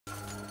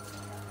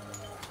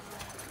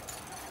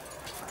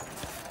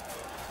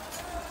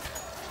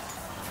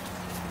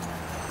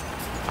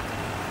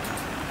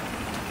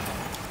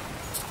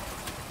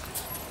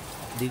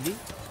Divi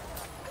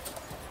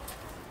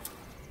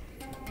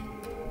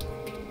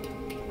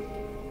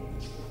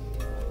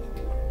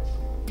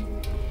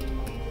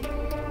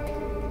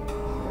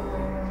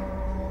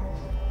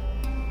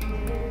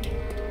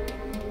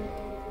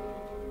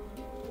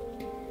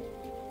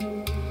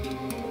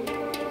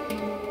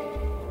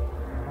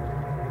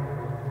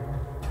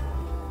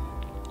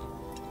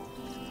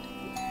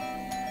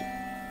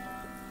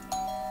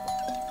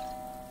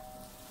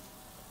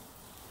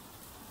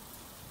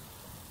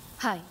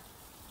Hi,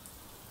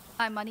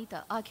 I'm Anita,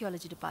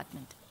 Archaeology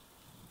Department.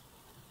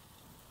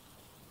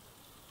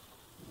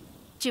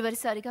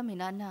 చివరిసారిగా మీ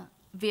నాన్న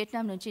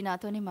Vietnam నుంచి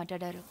నాతోనే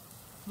మాట్లాడారు.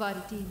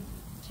 వారి టీం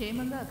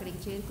క్షేమంగా అక్కడికి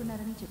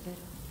చేరుకున్నారని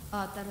చెప్పారు.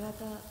 ఆ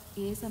తర్వాత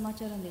ఏ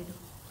సమాచారం లేదు.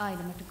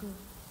 ఆయన మటుకు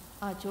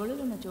ఆ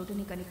చోళులున్న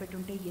చోటుని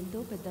కనిపెట్టుంటే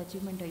ఎంతో పెద్ద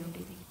అచీవ్మెంట్ అయి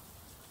ఉండేది.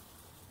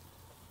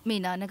 మీ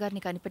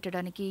నాన్నగారిని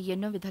కనిపెట్టడానికి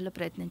ఎన్నో విధాల్లో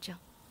ప్రయత్నించాం.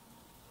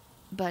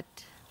 బట్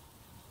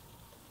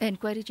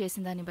ఎంక్వైరీ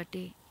చేసిన దాన్ని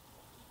బట్టి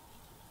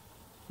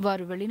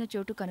వారు వెళ్ళిన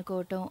చోటు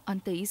కనుక్కోవటం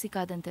అంత ఈజీ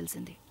కాదని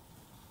తెలిసింది.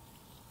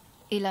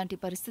 ఇలాంటి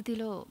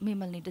పరిస్థితిలో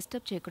మిమ్మల్ని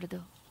డిస్టర్బ్ చేయకూడదు.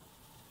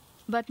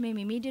 బట్ మేము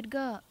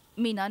ఇమీడియట్గా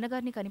మీ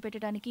నాన్నగారిని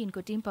కనిపెట్టడానికి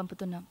ఇంకో టీం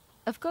పంపుతున్నాం.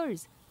 Of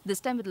course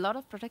this time with lot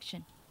of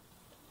protection.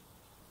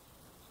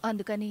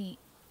 అందుకని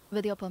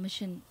విత్ యువర్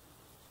పర్మిషన్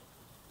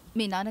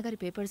మీ నాన్నగారి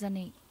పేపర్స్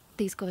అన్నీ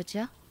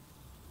తీసుకోవచ్చా?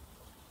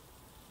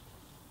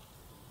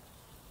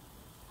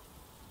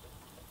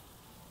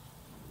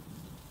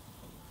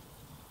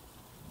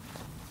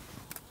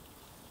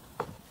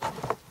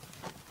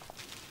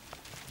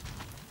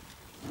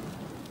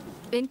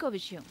 ఇంకో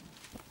విషయం,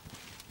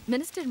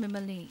 మినిస్టర్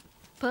మిమ్మల్ని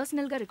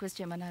పర్సనల్గా రిక్వెస్ట్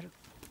చేయమన్నారు.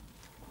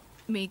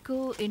 మీకు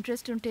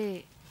ఇంట్రెస్ట్ ఉంటే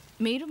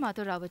మీరు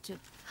మాతో రావచ్చు.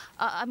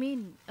 I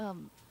mean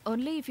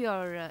only if you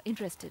are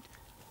interested.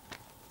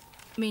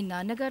 మీ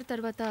నాన్నగారి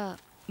తర్వాత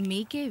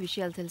మీకే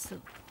విషయాలు తెలుసు.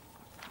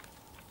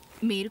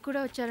 మీరు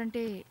కూడా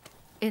వచ్చారంటే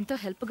ఎంతో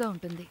హెల్ప్గా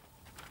ఉంటుంది.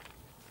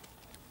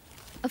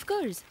 Of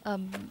course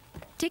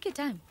take your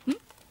time.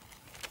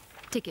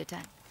 Take your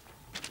time.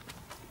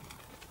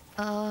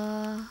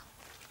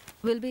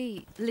 We'll be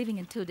leaving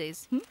in 2 days.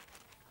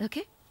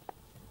 Okay?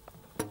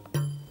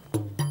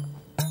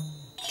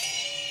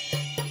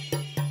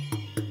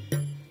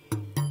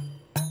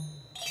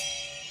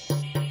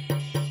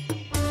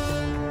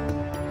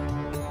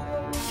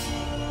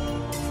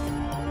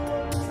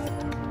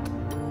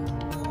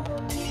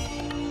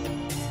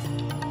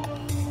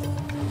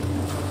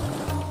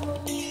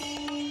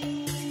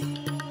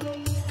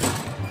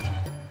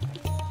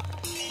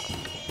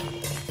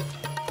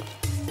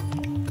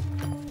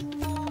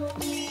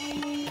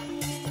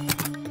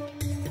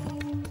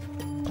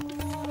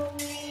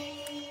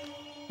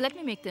 Let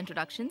me make the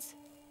introductions.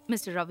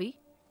 Mr. Ravi,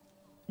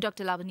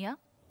 Dr. Lavanya,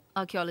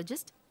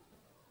 archaeologist,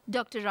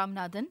 Dr.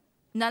 Ramnathan,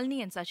 Nalini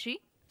and Sashi,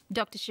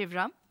 Dr.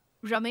 Shivram,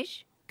 Ramesh,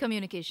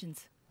 communications.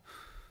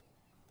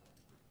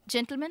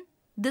 Gentlemen,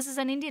 this is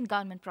an Indian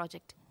government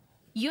project.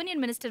 Union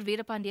Minister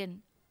Veerapandian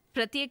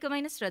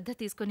ప్రత్యేకమైన శ్రద్ధ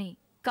తీసుకుని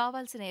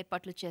కావాల్సిన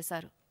ఏర్పాట్లు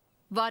చేశారు.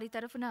 వారి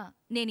తరఫున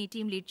నేను ఈ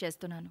team lead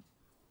చేస్తున్నాను.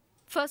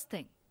 ఫస్ట్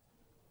థింగ్,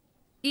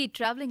 ఈ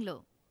ట్రావెలింగ్లో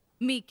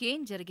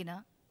మీకేం జరిగినా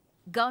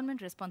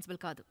గవర్నమెంట్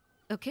రెస్పాన్సిబుల్ కాదు.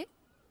 Okay?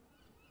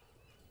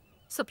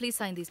 So please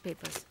sign these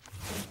papers.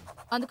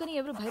 అందుకని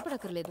ఎవరు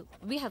భయపడక్కర్లేదు.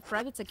 We have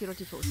private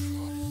security force.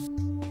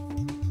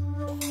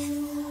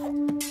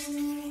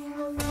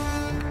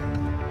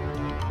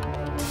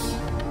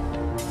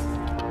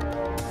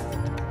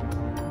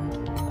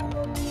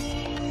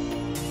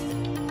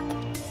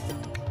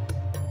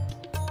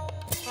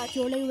 ఆ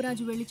చోళ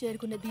యువరాజు వెళ్ళి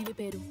చేరుకున్న దీవి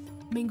పేరు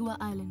మింగువా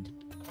ఐలాండ్.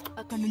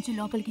 అక్కడి నుంచి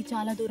లోపలికి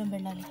చాలా దూరం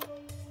వెళ్ళాలి.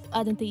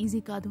 అదంత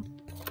ఈజీ కాదు,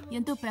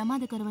 ఎంతో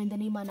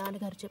ప్రమాదకరమైందని మా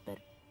నాన్నగారు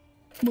చెప్పారు.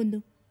 ముందు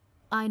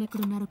ఆయన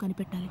ఎక్కడున్నారో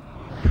కనిపెట్టాలి.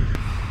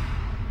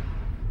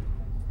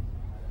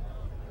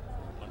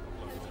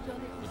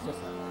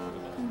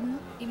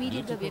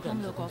 ఇమీడియట్గా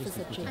వియట్నాంలో ఒక ఆఫీస్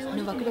సెట్ చేయి.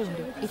 నువ్వు అక్కడే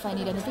ఉండు. If I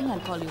need anything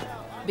I'll call you.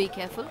 Be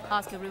careful.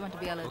 Ask everyone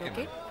to be alert.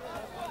 Okay?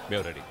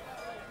 మేము రెడీ.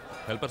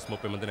 హెల్పర్స్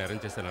 30 మందిని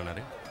అరేంజ్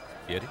చేశానన్నారే.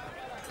 ఏరి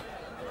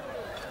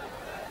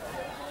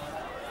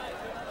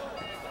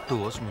 2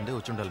 hours ముందే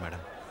వచ్చి ఉండాలి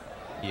మేడం.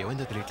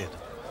 ఏమైందో తెలియట్లేదు.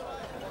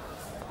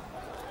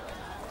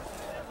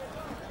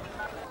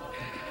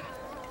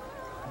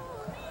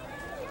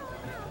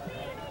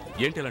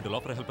 ఏంటి ఇలాంటి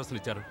లోపల హెల్పర్స్ని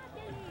ఇచ్చారు?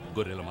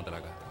 గొర్రెల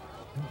మందలాగా.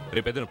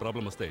 రేపు ఏదైనా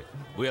ప్రాబ్లం వస్తే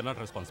వీఆర్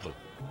నాట్ రెస్పాన్సిబుల్.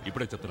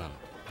 ఇప్పుడే చెప్తున్నాను.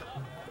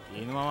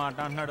 ఏమి మామ అంట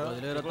అంటున్నాడు.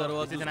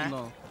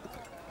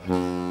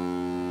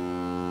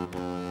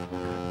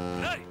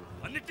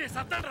 అన్నిటి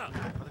సత్తాడ్రా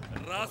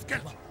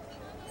రాస్కెల్.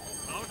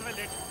 రావటమే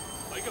లేట్.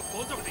 పైగా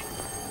పోజ్ ఒకటి.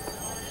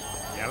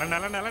 వెళ్ళండి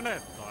వెళ్ళండి వెళ్ళండి,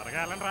 త్వరగా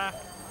వెళ్ళండి రా.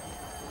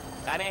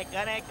 కానీ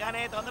కానీ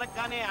కానీ తొందరగా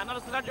కానీ అన్న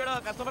వస్తున్నాడు చూడు.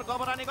 కస్టమర్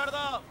కోపం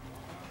రానికూడదు.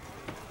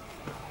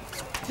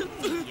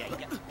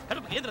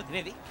 ఏంద్ర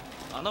తినేది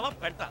అన్నవా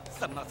పెడతా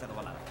సన్నా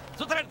సరవల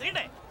చూస్తారండి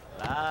తిండే.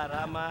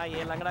 రామా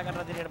ఏ లంగడా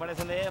గంట తినేది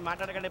పడేసింది.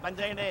 మాట్లాడకండి, పని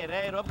చేయండి. రే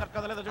రోప్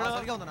కట్టుకోలేదు చూడు.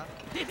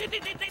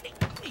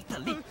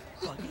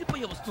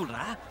 పగిలిపోయే వస్తువులు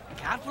రా,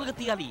 కేర్ఫుల్ గా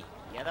తీయాలి.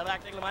 ఏదో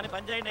యాక్టింగ్ మాని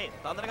పని చేయండి.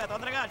 తొందరగా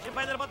తొందరగా షిప్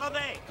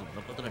అయిపోతుంది.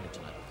 పొద్దున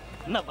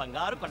నా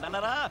బంగారు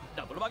కొండలరా,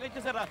 డబ్బులు బాగా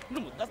ఇచ్చేసారా,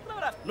 నువ్వు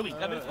ముద్దస్తున్నావరా, నువ్వు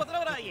ఇంకా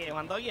మెరిసిపోతున్నావరా,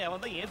 ఏమందో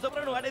ఏం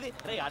చూపరా నువ్వు వాడేది.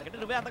 రే ఆడగంటే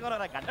నువ్వే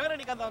అంతకోరా, గడ్డవేరా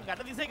నీకు అంత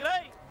గడ్డ తీసేయరా.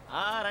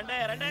 రండే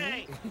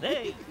రే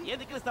ఏ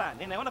దిక్కుస్తా,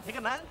 నేనేమన్నా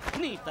ఫిగర్నా?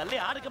 నీ తల్లి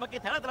ఆడికి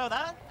బక్కి తేడా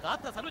తెలవదా?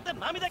 కాస్త సర్వితే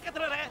నా మీద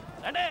ఎక్కత్తున్నారే.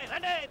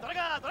 రండే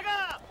త్వరగా.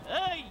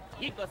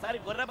 ఇంకోసారి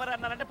గొర్రె బర్రె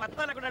అన్నారంటే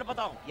పత్తా లేకుండా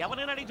నడిపోతాం.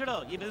 ఎవరైనా అడిగి చూడు,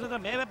 ఈ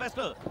బిజినెస్ మేమే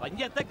బెస్ట్. పని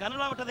చేస్తే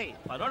గనులా ఉంటది,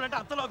 పనులంటే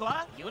అంతలోగువా.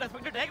 You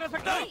respect take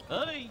respect.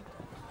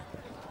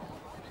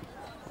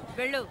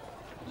 వెళ్ళు.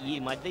 ఈ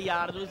మధ్య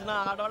ఆడ చూసిన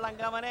ఆడవాళ్ళు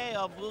అంగామనే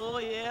అబ్బో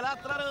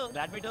ఏలాస్తున్నారు.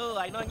 Badminton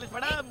I know English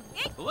madam.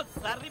 Oh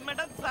Surrey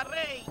madam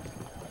Surrey.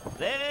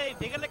 రే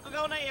ఫిగర్లు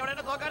ఎక్కువగా ఉన్నాయి,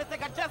 ఎవడైనా తోకాడిస్తే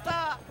కట్ చేస్తా.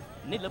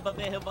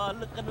 నిలబవే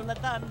వాళ్ళు కనుల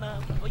దాన్న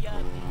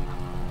పోయాలి.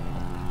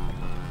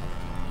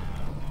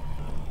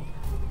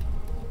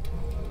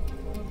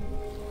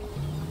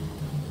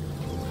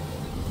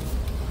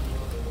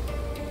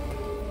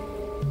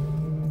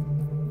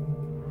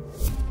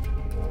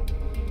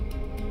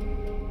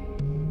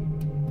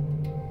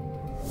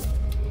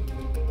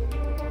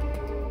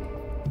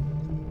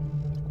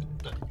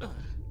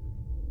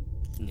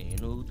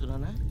 నేను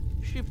ఊగుతున్నానా,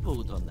 షిప్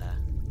ఊగుతుందా?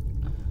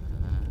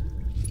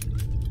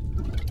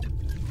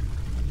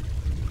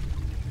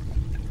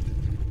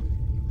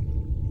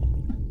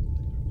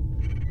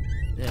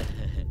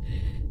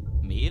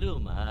 మీరు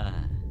మా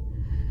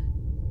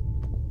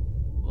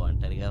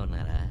ఒంటరిగా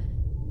ఉన్నారా?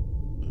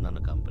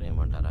 నన్ను కంపెనీ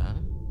ఏమంటారా?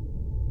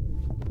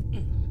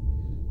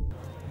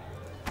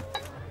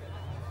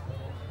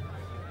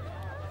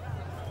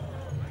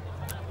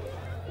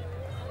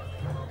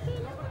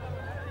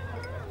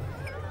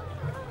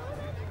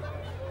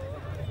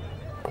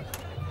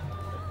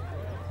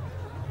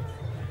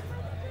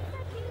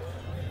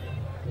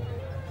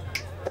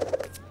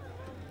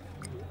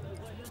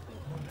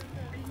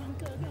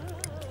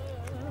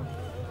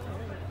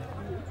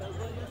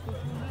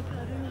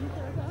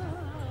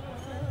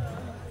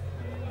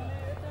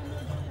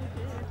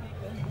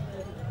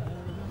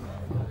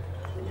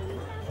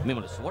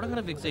 మిమ్మల్ని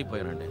చూడగానే ఫిక్స్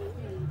అయిపోయానండి.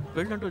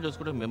 పెళ్ళంటూ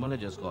చేసుకుంటే మిమ్మల్ని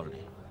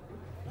చేసుకోవాలని.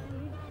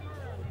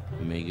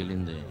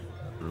 మిగిలింది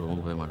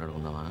రూమ్కి పోయి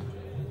మాట్లాడుకుందామా?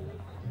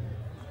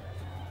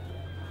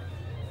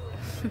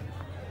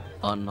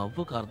 ఆ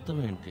నవ్వుకు అర్థం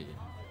ఏంటి?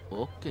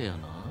 ఓకే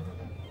అన్నా.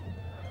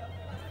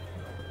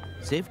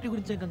 సేఫ్టీ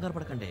గురించి ఏం కంగారు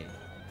పడకండి.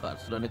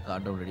 పర్సులోనే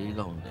కార్డు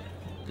రెడీగా ఉంది.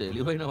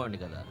 తెలివైన వాడిని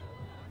కదా.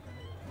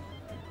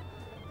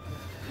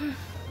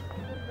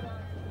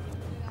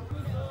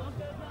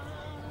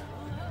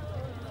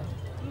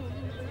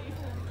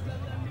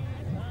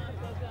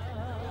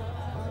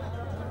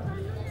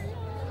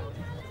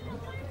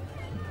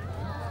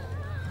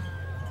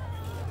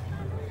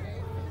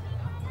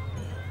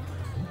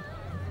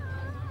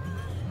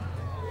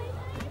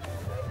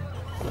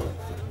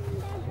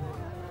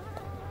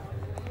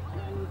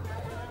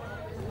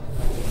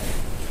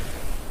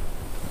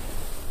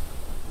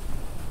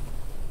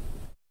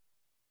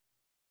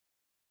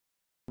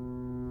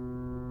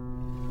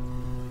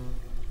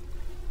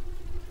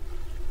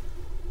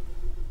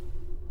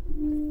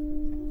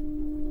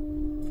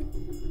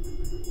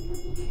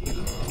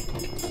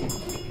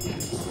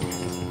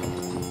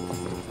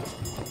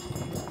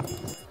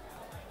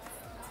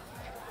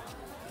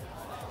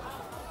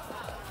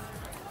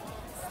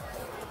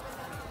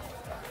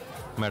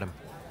 మేడం,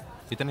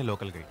 ఇతని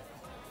లోకల్ గైడ్.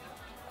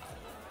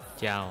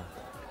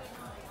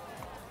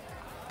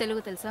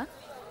 తెలుగు తెలుసా?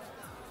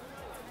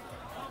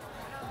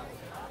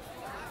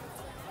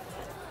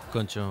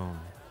 కొంచెం.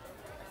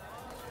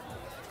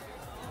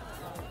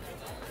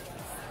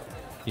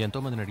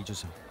 ఎంతోమందిని అడిగి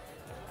చూసాం,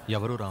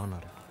 ఎవరూ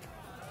రావున్నారు.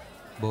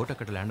 బోట్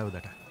అక్కడ ల్యాండ్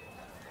అవుదట.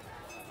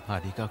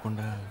 అది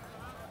కాకుండా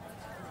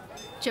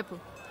చెప్పు.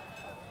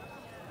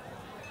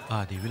 ఆ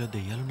దీవిలో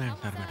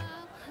దెయ్యాలున్నాయంటున్నారు మేడం.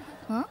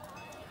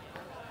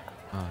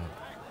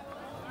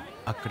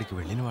 అక్కడికి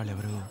వెళ్ళిన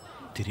వాళ్ళెవరూ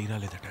తిరిగి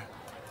రాలేదట.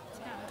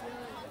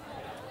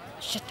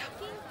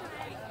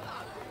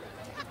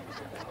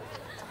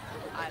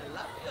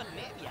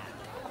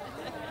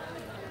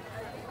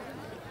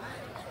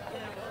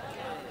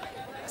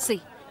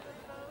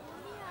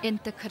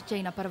 ఎంత ఖర్చు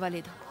అయినా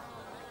పర్వాలేదు,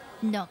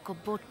 నాకు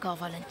బోట్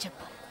కావాలని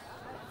చెప్పు.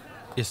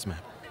 Yes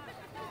ma'am.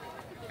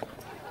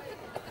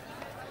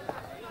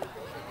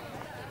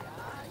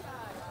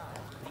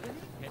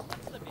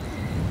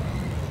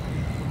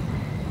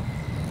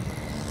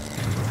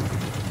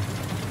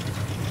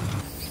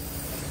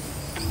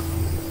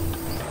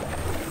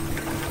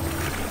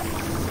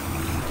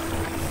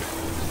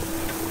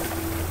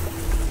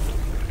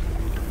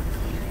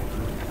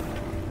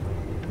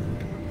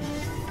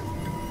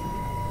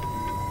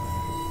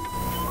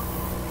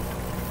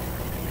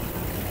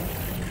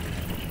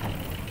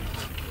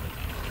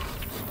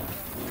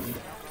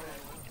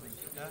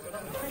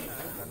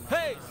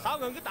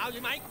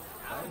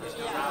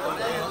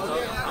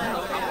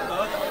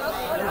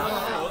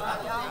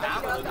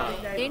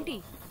 ఏంటి?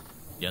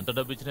 ఎంత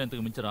డబ్బు ఇచ్చినా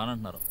ఇంతకు మించి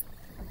రానంటున్నారు.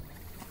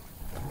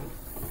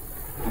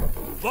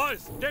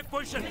 Boys take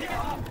position.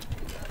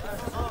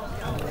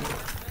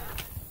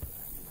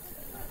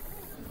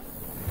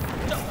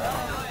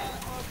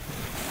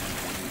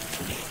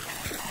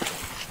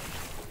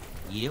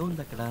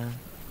 ఏముంది అక్కడ?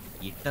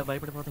 ఇట్ట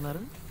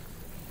భయపడిపోతున్నారు?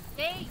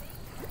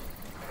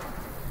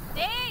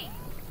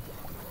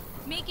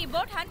 మీకు ఈ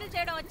బోట్ హ్యాండిల్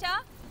చేయడం వచ్చా?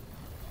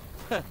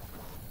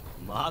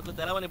 మాకు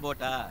తెలవని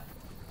బోటా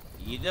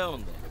ఇదే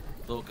ఉంది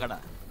తోకడ.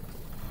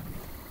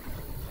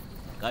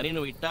 కానీ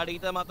నువ్వు ఇట్ట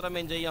అడిగితే మాత్రం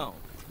మేము చెయ్యం.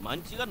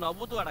 మంచిగా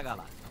నవ్వుతూ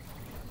అడగాల,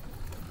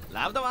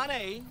 లేకపోతే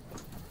మానే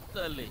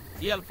తల్లి.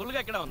 ఇవాళ ఫుల్గా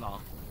ఎక్కడ ఉందాం?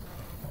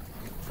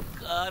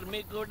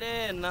 కార్మికుడే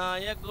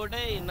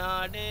నాయకుడే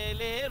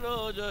నాడేలే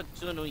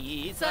రోజొచ్చును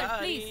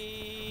ఈసారి.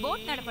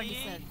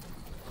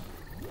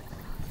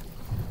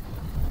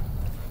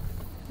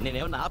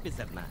 నేనేమన్నా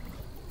ఆపేశారనా?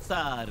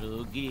 సారు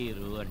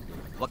గీరు అంటూ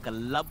ఒక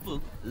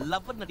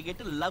లవ్వర్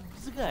అడిగేట్టు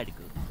లవ్స్గా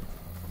అడుగు.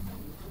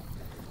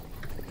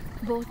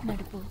 బోట్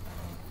నడుపు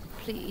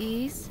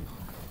ప్లీజ్.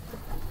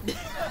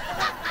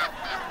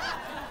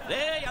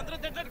 రే అందరూ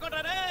తిట్టుకోండి.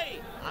 రే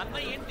అన్న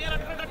ఎన్టీఆర్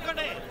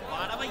అనుకోండి.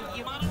 వాడవ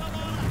ఈ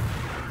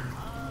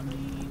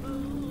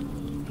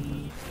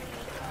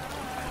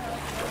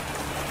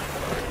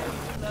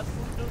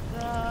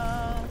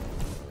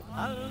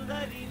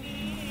అందరినీ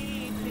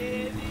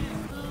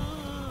సేవిస్తూ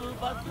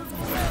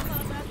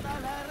బతుకులరాకంట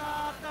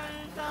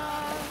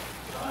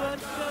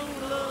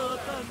వర్షంలో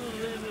తను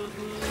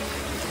వెలుగు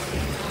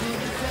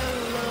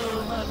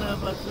మన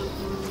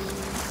బతుకు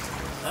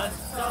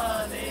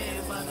కష్టాలే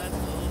మన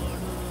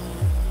తోడు.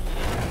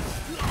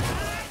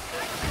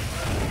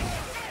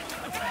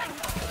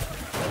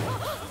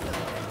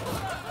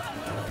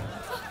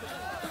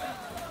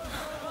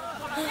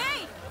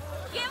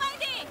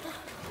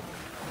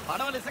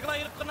 పడవలు ఇసుకలో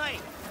ఇరుక్కున్నాయి.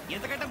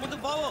 ఇంతకంటే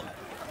ముందుకు పోవు,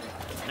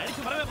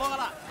 నడిచి మనమే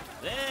పోవాలా.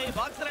 రే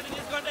బాక్స్ రెడీ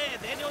తీసుకోండి,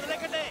 దేన్ని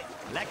వదిలేకండి.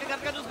 లెక్క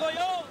కరెక్ట్గా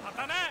చూసుకోయో.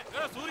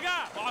 సూరిగా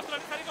బాక్స్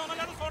సరిగా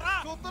ఉన్నాడు చూడరా.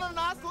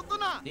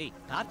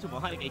 టార్చ్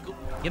మొహానికి ఎక్కు,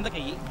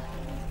 కిందకయ్యి.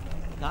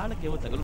 కాళ్ళకేమో తగులు